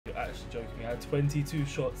joking me. I had 22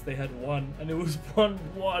 shots, they had 1, and it was 1-1.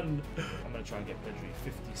 I'm going to try and get Pedri,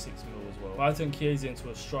 56 mil as well. Python Chiesa into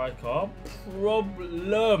a striker.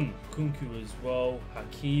 Problem. Kunku as well.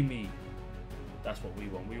 Hakimi. That's what we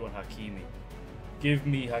want. We want Hakimi. Give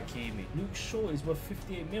me Hakimi. Luke Shaw is worth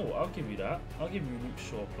 58 mil. I'll give you that. I'll give you Luke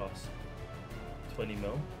Shaw plus 20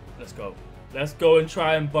 mil. Let's go. Let's go and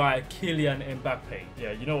try and buy Kylian Mbappe.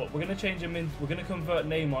 Yeah, you know what? We're going to change him in. We're going to convert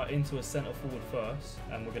Neymar into a centre forward first.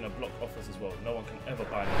 And we're going to block offers as well. No one can ever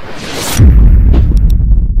buy him.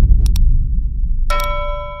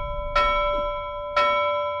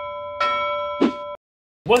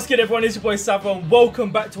 What's good, everyone? It's your boy SAVVA and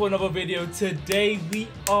welcome back to another video. Today we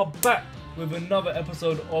are back with another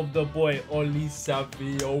episode of the boy Ole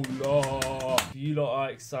Saviola. If you lot are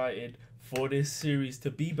excited for this series to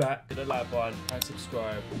be back, hit the like button and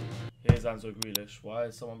subscribe. Here's Anzo Grealish. Why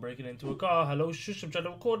is someone breaking into a car? Hello, shush, I'm trying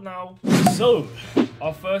to record now. So,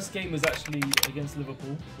 our first game is actually against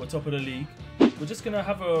Liverpool. We're top of the league. We're just going to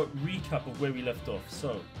have a recap of where we left off.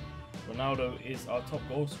 So, Ronaldo is our top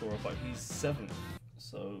goal scorer, but he's 7th.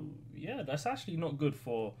 So, yeah, that's actually not good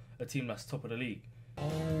for a team that's top of the league. Oh,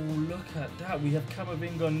 look at that. We have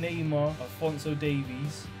Camavinga, Neymar, Alphonso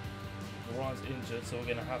Davies. Moran's injured, so we're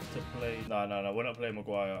going to have to play... No, we're not playing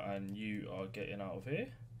Maguire, and you are getting out of here.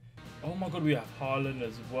 Oh my god, we have Haaland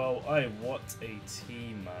as well. Hey, what a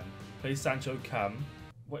team, man. Play Sancho Cam.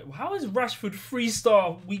 Wait, how is Rashford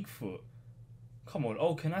 3-star weak foot? Come on.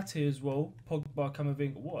 Oh, Kanate as well. Pogba,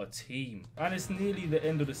 Camavinga. What a team. And it's nearly the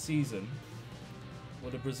end of the season.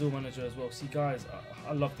 Well, the Brazil manager as well. See, guys,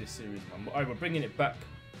 I love this series, man. Alright, we're bringing it back.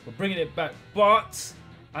 We're bringing it back, but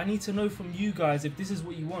I need to know from you guys if this is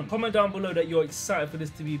what you want. Comment down below that you're excited for this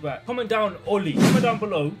to be back. Comment down Ole. Comment down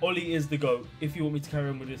below. Ole is the GOAT if you want me to carry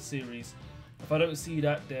on with this series. If I don't see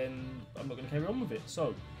that, then I'm not going to carry on with it.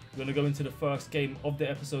 So, we're going to go into the first game of the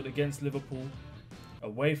episode against Liverpool.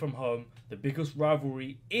 Away from home. The biggest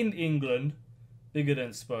rivalry in England. Bigger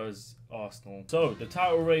than Spurs, Arsenal. So, the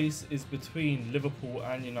title race is between Liverpool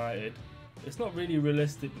and United. It's not really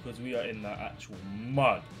realistic because we are in the actual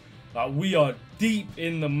mud. Like, we are deep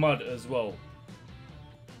in the mud as well.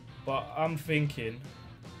 But I'm thinking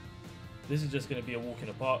this is just going to be a walk in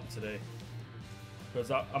the park today.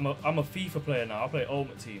 Because I'm a FIFA player now. I play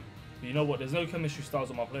Ultimate Team. But you know what? There's no chemistry styles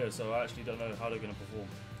on my players, so I actually don't know how they're going to perform.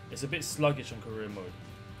 It's a bit sluggish on career mode.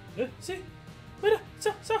 See?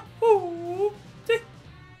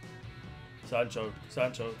 Sancho,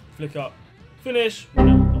 flick up, finish.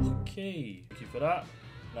 Okay, thank you for that.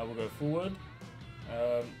 Now we'll go forward.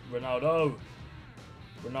 Ronaldo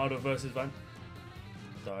versus Van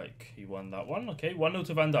Dijk. He won that one. Okay, 1-0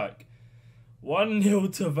 to Van Dijk.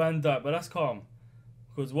 1-0 to Van Dijk, but that's calm.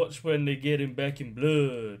 Because watch when they get him back in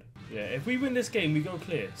blood. Yeah, if we win this game, we go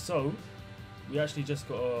clear. So, we actually just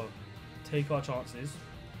got to take our chances.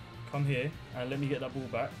 Come here and let me get that ball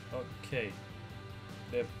back. Okay.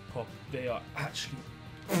 They are actually...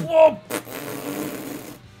 Whoa!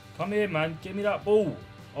 Come here, man. Give me that ball.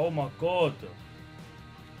 Oh, my God.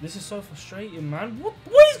 This is so frustrating, man. What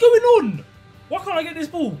is going on? Why can't I get this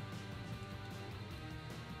ball?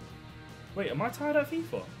 Wait, am I tired of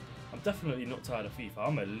FIFA? I'm definitely not tired of FIFA.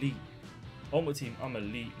 I'm elite. Ultimate Team, I'm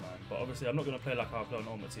elite, man. But obviously, I'm not going to play like I play on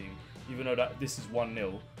Ultimate Team. Even though that this is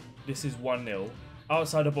 1-0. This is 1-0.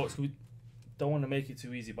 Outside the box, we don't want to make it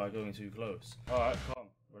too easy by going too close. Alright, calm.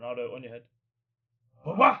 Ronaldo, on your head.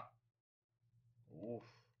 Oof.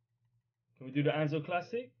 Can we do the Anzo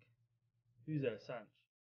Classic? Who's there?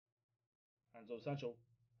 Sancho.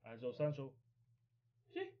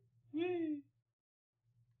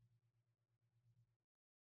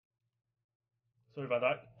 Sorry about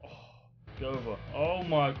that. Oh, get over. Oh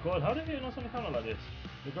my god, how did he hit us on the counter like this?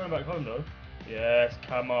 We're going back home though. Yes,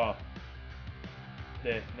 Kama.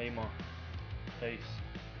 There, Neymar. Pace.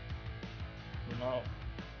 Ronaldo.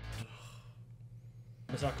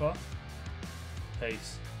 Masaka.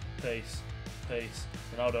 Pace.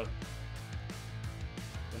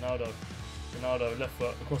 Ronaldo, left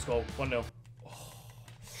foot, across goal, 1-0. Oh.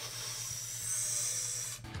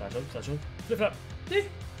 Sancho. Flip that.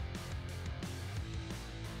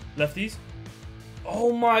 Lefties.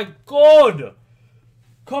 Oh my god!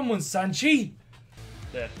 Come on, Sanchi.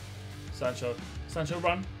 There. Sancho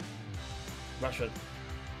run. Rashford.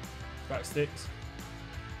 Back sticks.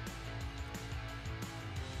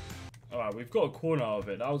 Alright, we've got a corner out of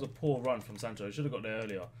it. That was a poor run from Sancho. He should have got there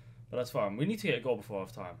earlier. But that's fine. We need to get a goal before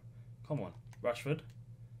half time. Come on. Rashford.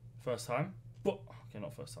 First time. Okay,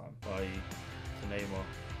 not first time. Bye. To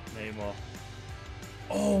Neymar.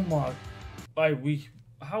 Oh my.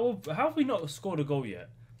 How have we not scored a goal yet?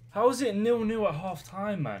 How is it 0-0 at half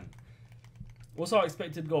time, man? What's our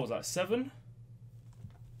expected goals? Like 7?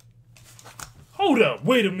 Hold up,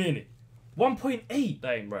 wait a minute. 1.8.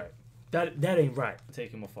 That ain't right. That ain't right.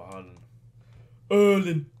 Take him off for Haaland.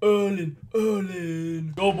 Erling.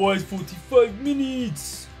 Go boys, 45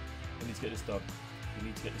 minutes. We need to get this done. Come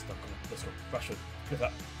on, let's go. Rashford, clip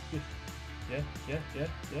that. Yeah.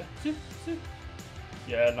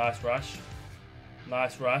 Yeah, nice Rash.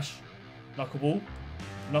 Knuckleball.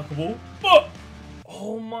 But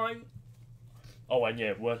oh my. Oh, and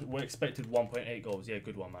yeah, we're expected 1.8 goals. Yeah,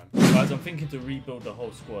 good one, man. Guys, I'm thinking to rebuild the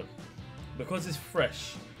whole squad. Because it's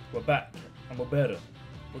fresh, we're back and we're better.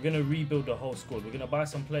 We're going to rebuild the whole squad. We're going to buy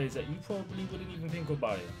some players that you probably wouldn't even think of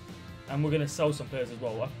buying. And we're going to sell some players as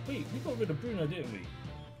well. Wait, we got rid of Bruno, didn't we?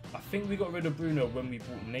 I think we got rid of Bruno when we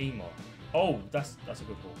bought Neymar. Oh, that's a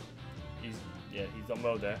good ball. He's done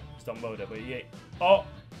well there. But yeah.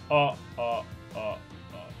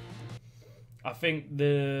 I think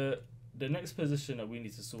the next position that we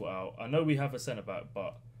need to sort out, I know we have a centre-back,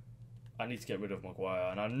 but I need to get rid of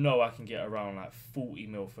Maguire. And I know I can get around like 40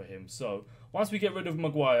 mil for him. So, once we get rid of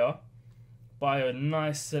Maguire, buy a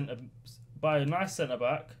nice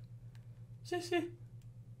centre-back. See.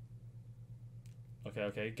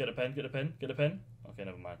 Okay. Get a pen. Okay,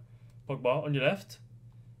 never mind. Pogba on your left.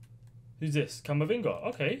 Who's this? Camavinga.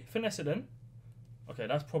 Okay, finesse it then. Okay,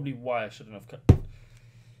 that's probably why I shouldn't have cut.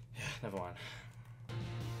 Yeah, never mind.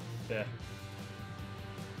 There.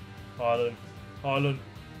 Haaland.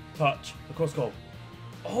 Touch. Across goal.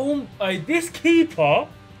 Oh, this keeper.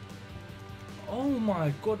 Oh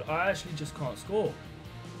my god, I actually just can't score.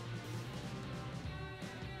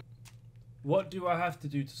 What do I have to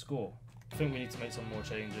do to score? I think we need to make some more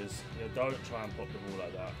changes. Yeah, don't try and pop the ball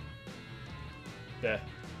like that. There.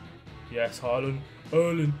 Yes, Haaland.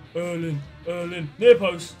 Erling. Near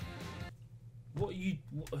post. What is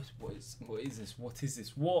this?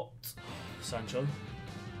 What? Sancho.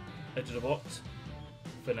 Edge of the box.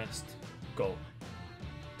 Finessed. Goal.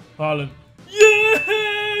 Haaland.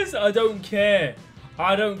 Yes! I don't care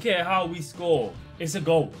how we score. It's a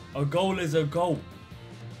goal. A goal is a goal.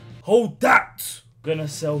 Hold that! Gonna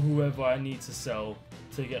sell whoever I need to sell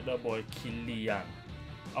to get that boy Kylian.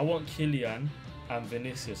 I want Kylian and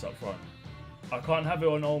Vinicius up front. I can't have it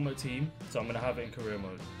on Ultimate Team, so I'm gonna have it in career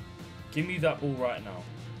mode. Give me that ball right now.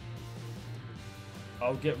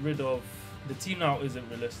 I'll get rid of... The team now isn't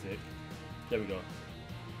realistic. There we go.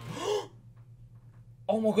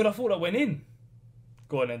 Oh my god, I thought that went in.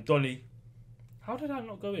 Go on then, Donny. How did that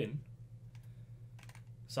not go in?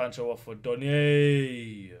 Sancho off for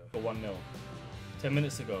Donny. For 1-0. 10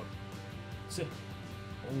 minutes to go. Oh,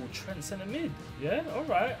 Trent centre mid. Yeah,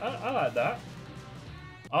 alright. I like that.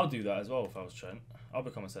 I'll do that as well if I was Trent. I'll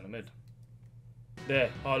become a centre mid.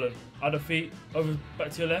 There, Haaland. Other feet. Over,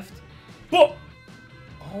 back to your left. But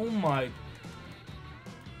oh my.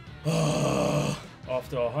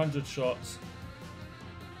 After 100 shots.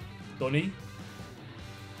 Donny.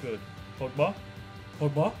 Good. Pogba.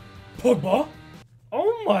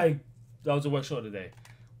 Oh my. That was the worst shot of the day.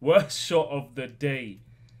 Worst shot of the day.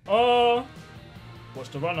 Watch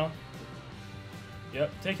the runner. Yep,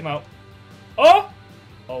 take him out. Oh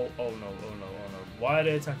no. Why are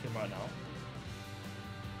they attacking right now?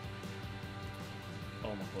 Oh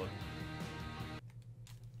my god.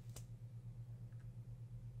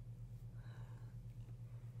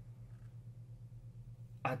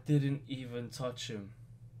 I didn't even touch him.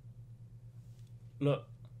 Look.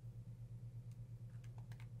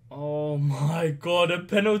 Oh my god, a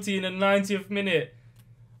penalty in the 90th minute.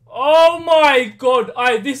 Oh my god,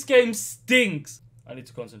 this game stinks. I need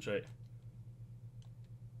to concentrate.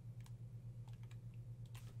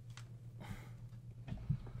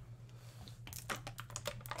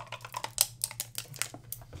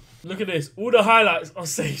 Look at this. All the highlights are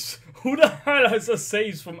saves. All the highlights are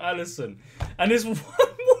saves from Alisson. And it's what?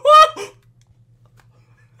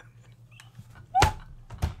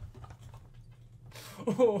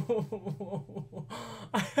 Oh,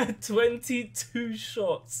 I had 22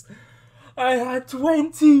 shots. I had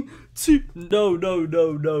 22. No.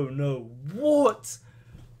 What?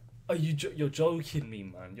 Are you're joking me,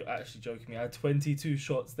 man. You're actually joking me. I had 22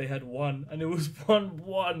 shots. They had 1. And it was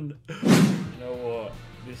 1-1. You know what?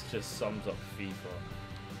 This just sums up FIFA.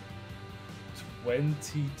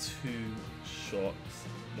 22 shots.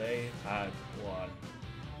 They had 1.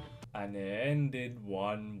 And it ended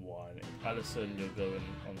 1-1. Alisson, you're going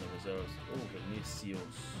on the reserves. Oh, Vinicius.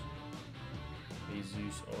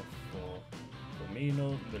 Jesus off for Firmino.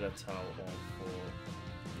 Militao on for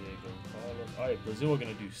Diego Carlos. Alright, Brazil are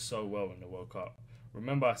going to do so well in the World Cup.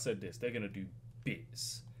 Remember I said this. They're going to do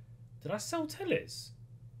bits. Did I sell Telles?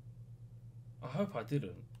 I hope I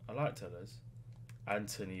didn't. I like Telles.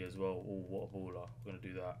 Anthony as well. Oh, what a baller. We're going to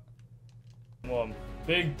do that. Come on.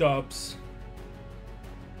 Big dubs.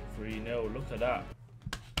 3-0. Look at that.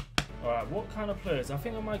 Alright, what kind of players? I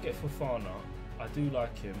think I might get Fofana. I do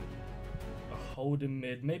like him. A holding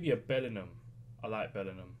mid. Maybe a Bellingham. I like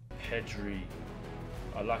Bellingham. Pedri.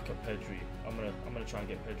 I like a Pedri. I'm gonna try and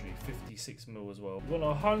get Pedri. 56 mil as well. We want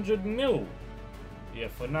 100 mil. Yeah,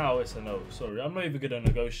 for now it's a no. Sorry, I'm not even gonna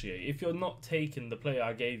negotiate. If you're not taking the player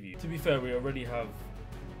I gave you, to be fair, we already have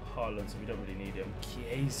Haaland, so we don't really need him.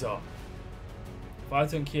 Chiesa. If I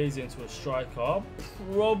turn Chiesa into a striker,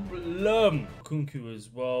 problem. Kunku as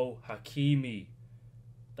well. Hakimi.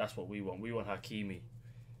 That's what we want. We want Hakimi.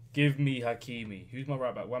 Give me Hakimi. Who's my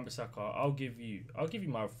right back? Wan-Bissaka. I'll give you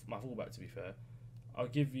my fullback, to be fair. I'll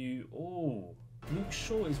give you... Oh, Luke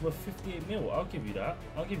Shaw is worth 58 mil. I'll give you that.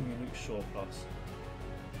 I'll give you Luke Shaw plus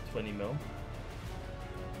 20 mil.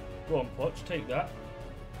 Go on, Poch. Take that.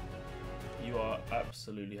 You are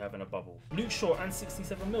absolutely having a bubble. Luke Shaw and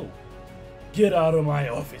 67 mil. Get out of my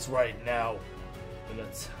office right now.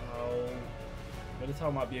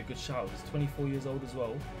 Militao might be a good shout. He's 24 years old as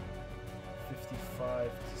well. 55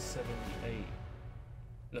 to 78.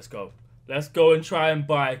 Let's go. Let's go and try and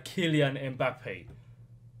buy Kylian Mbappe.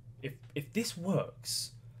 If this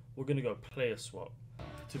works, we're going to go player swap.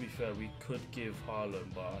 To be fair, we could give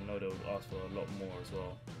Haaland, but I know they would ask for a lot more as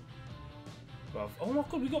well. Oh my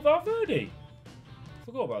god, we got Valverde.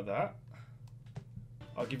 Forgot about that.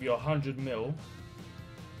 I'll give you 100 mil.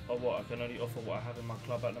 Or what? I can only offer what I have in my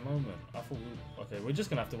club at the moment. I thought okay, we're just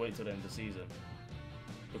going to have to wait till the end of the season.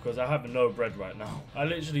 Because I have no bread right now. I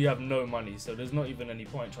literally have no money, so there's not even any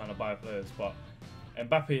point trying to buy players. But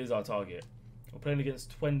Mbappe is our target. We're playing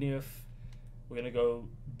against 20th. We're going to go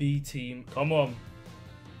B team. Come on.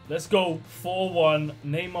 Let's go 4-1.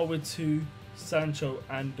 Neymar with 2. Sancho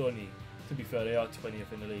and Donny. To be fair, they are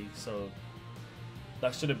 20th in the league, so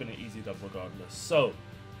that should have been an easy dub regardless. So,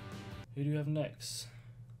 who do we have next?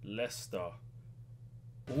 Leicester.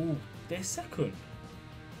 Oh, they're second.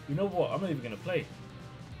 You know what? I'm not even going to play.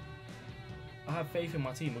 I have faith in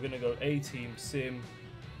my team. We're going to go A team, Sim.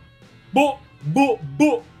 But.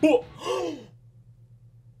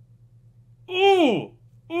 Ooh,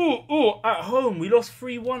 at home. We lost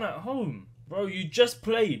 3-1 at home. Bro, you just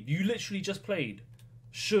played. You literally just played.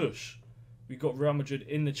 Shush. We got Real Madrid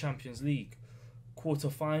in the Champions League.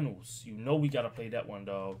 Quarterfinals. You know we got to play that one,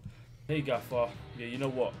 dog. Hey, Gaffer. Yeah, you know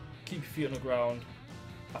what? Keep your feet on the ground.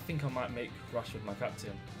 I think I might make Rashford my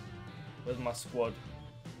captain. Where's my squad?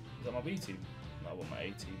 Is that my B team? No, I want my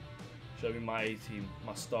A team. Show me my A team,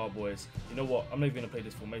 my star boys. You know what? I'm not even going to play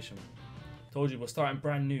this formation. Told you, we're starting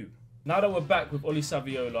brand new. Now that we're back with Ole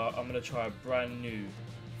Saviola, I'm going to try a brand new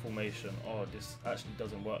formation. Oh, this actually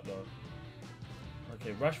doesn't work though.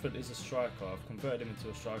 Okay, Rashford is a striker. I've converted him into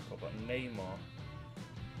a striker, but Neymar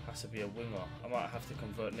has to be a winger. I might have to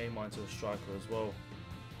convert Neymar into a striker as well.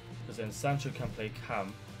 Because then Sancho can play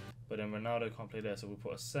cam, but then Ronaldo can't play there, so we'll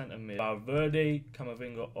put a centre mid. Valverde,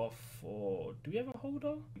 Camavinga off for... Do we have a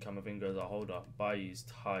holder? Camavinga is a holder. Bailly's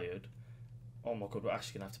tired. Oh my god, we're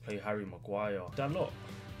actually going to have to play Harry Maguire. Dalot.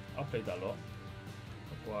 I'll play Dalot.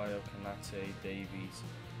 Maguire, Kanate, Davies.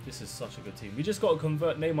 This is such a good team. We just got to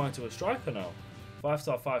convert Neymar into a striker now.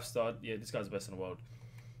 5-star, 5-star. Yeah, this guy's the best in the world.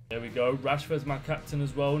 There we go. Rashford's my captain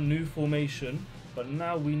as well. New formation. But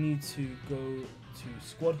now we need to go to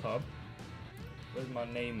Squad Hub. Where's my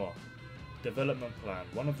Neymar? Development plan.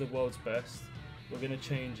 One of the world's best. We're going to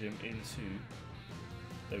change him into...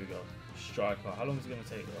 There we go. Striker. How long is it going to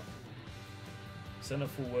take though? Centre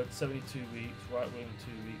forward, 72 weeks. Right wing,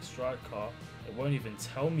 2 weeks. Striker. It won't even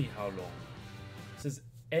tell me how long. It says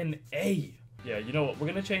NA. Yeah, you know what? We're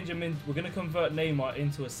going to change him in. We're going to convert Neymar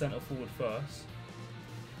into a centre forward first.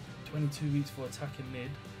 22 weeks for attacking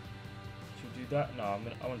mid. Should we do that? No,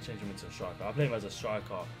 I want to change him into a striker. I'll play him as a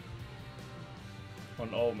striker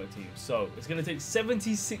on Ultimate Team. So, it's going to take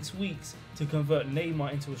 76 weeks to convert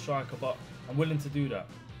Neymar into a striker, but I'm willing to do that.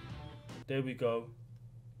 There we go.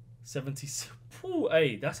 76. Ooh,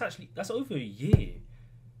 hey, that's over a year.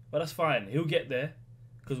 But that's fine. He'll get there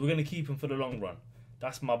because we're going to keep him for the long run.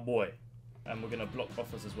 That's my boy. And we're going to block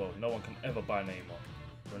offers as well. No one can ever buy Neymar.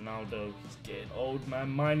 Ronaldo, he's getting old,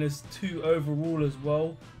 man. -2 overall as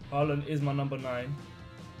well. Haaland is my number 9.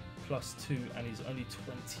 +2, and he's only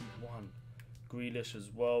 21. Grealish as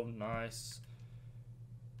well, nice.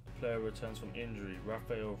 Player returns from injury.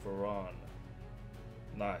 Rafael Varane.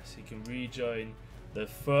 Nice, he can rejoin the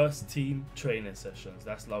first team training sessions.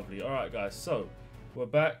 That's lovely. Alright guys, so we're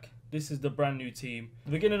back. This is the brand new team.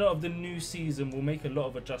 The beginning of the new season, we'll make a lot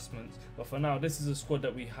of adjustments. But for now, this is a squad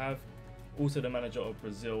that we have. Also the manager of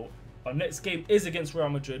Brazil. Our next game is against Real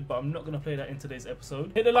Madrid, but I'm not going to play that in today's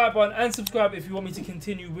episode. Hit the like button and subscribe if you want me to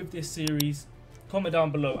continue with this series. Comment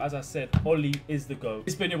down below. As I said, Ole is the GOAT.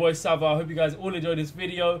 It's been your boy SAVVA. I hope you guys all enjoyed this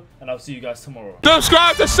video, and I'll see you guys tomorrow.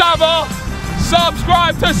 Subscribe to SAVVA.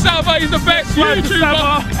 Subscribe to SAVVA. He's the best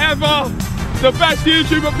YouTuber ever. The best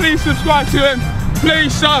YouTuber. Please subscribe to him.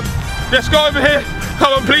 Please sub. Let's go over here.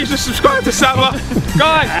 Come on, please just subscribe to SAVVA.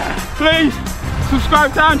 Guys, please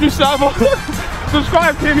subscribe to Andrew SAVVA.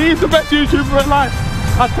 Subscribe to him. He's the best YouTuber alive.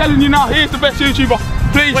 I'm telling you now, he is the best YouTuber.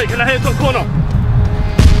 Please. Wait, can I hit top corner?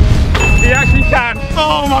 He actually can.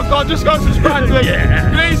 Oh my God, just go subscribe to him.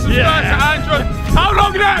 Yeah. Please subscribe to Andrew. How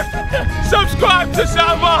long left? Subscribe to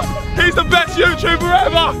SAVVA. He's the best YouTuber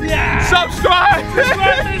ever. Yeah. Subscribe.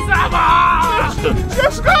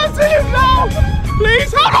 Subscribe to him now.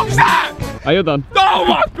 Please, how long's that? Are you done? Oh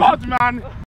my God, man.